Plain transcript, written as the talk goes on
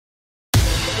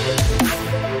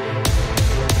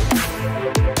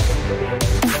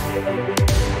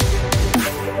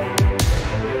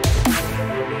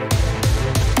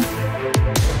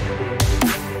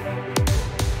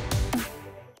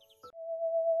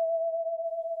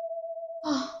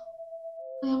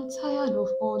I am tired of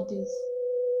all this.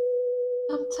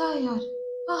 I'm tired.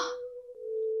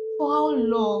 For how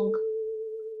long?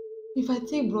 If I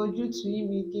take Broju to him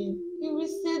again, he will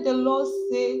say the Lord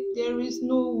say there is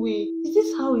no way. Is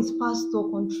this how his pastor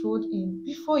controlled him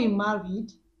before he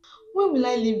married? When will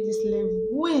I leave this level?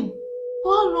 When?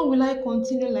 For how long will I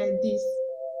continue like this?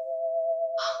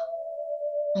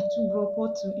 I took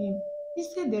Bropo to him. He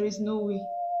said there is no way.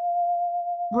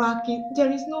 Bracket,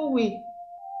 there is no way.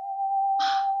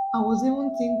 I was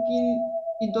even thinking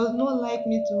he does not like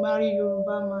me to marry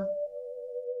Yoruba man.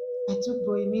 I took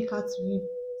Bro Emeka to him.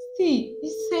 See, he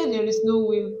said there is no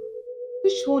way.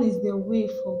 Which one is the way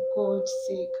for God's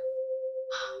sake?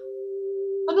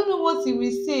 I don't know what he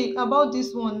will say about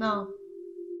this one now.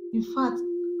 In fact,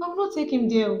 I will not take him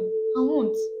there. I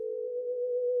won't.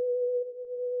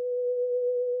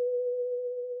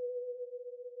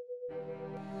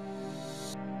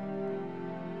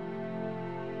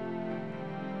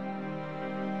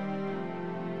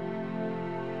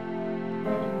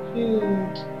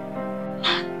 Good.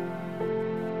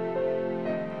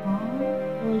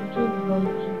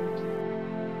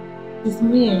 It's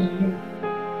me and you.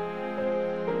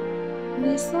 And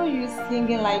I saw you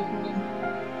singing like me.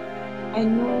 I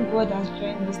know God has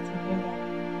joined us together.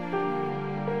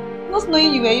 Not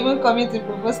knowing you were even coming to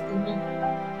propose to me.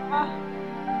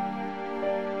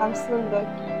 I'm so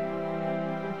lucky.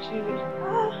 Jude.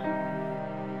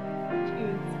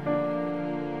 Jude.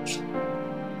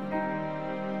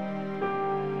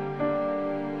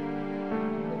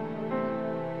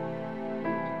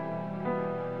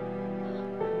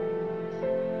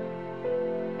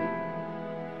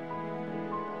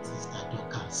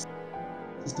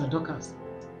 Sister Dorcas,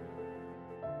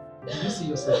 do you see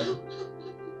yourself?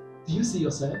 Do you see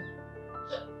yourself?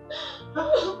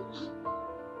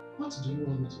 What do you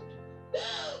want me to do?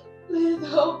 Please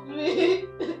help me.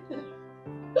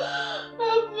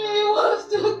 Help me. He wants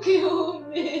to kill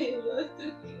me. He wants to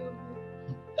kill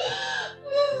me.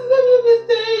 Please let me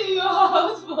stay in your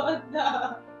house for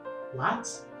now. What?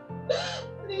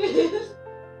 Please.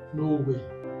 No way.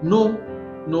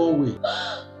 No way.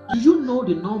 Do you know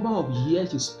the number of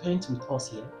years you spent with us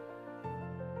here?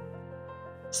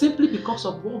 Simply because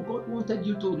of what God wanted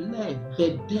you to learn,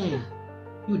 but then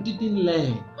you didn't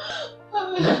learn.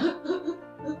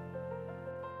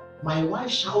 My wife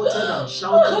shouted and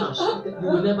shouted. You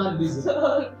will never listen.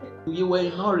 Sorry. You were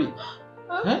in a hurry.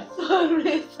 I'm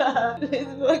sorry, sir. Please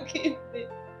forgive me.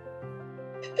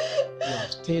 You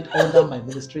have stayed under my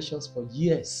ministrations for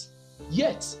years.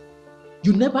 Yet,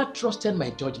 you never trusted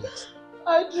my judgment.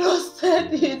 I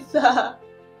trusted it, sir.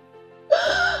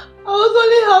 I was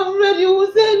only half ready. You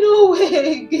would say no way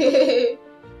again.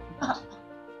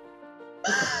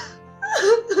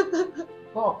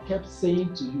 God kept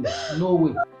saying to you, no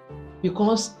way.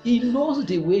 Because he knows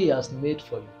the way he has made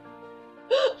for you.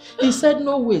 He said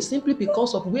no way simply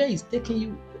because of where he's taking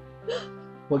you.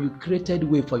 But you created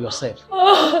way for yourself.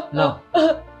 Now,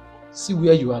 see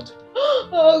where you are today.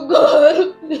 Oh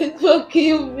God, please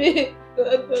forgive me.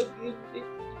 God forgive me.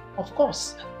 Of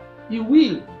course, he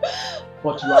will.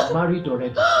 But you are married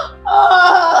already.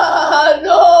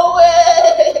 No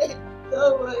way.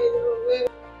 No way.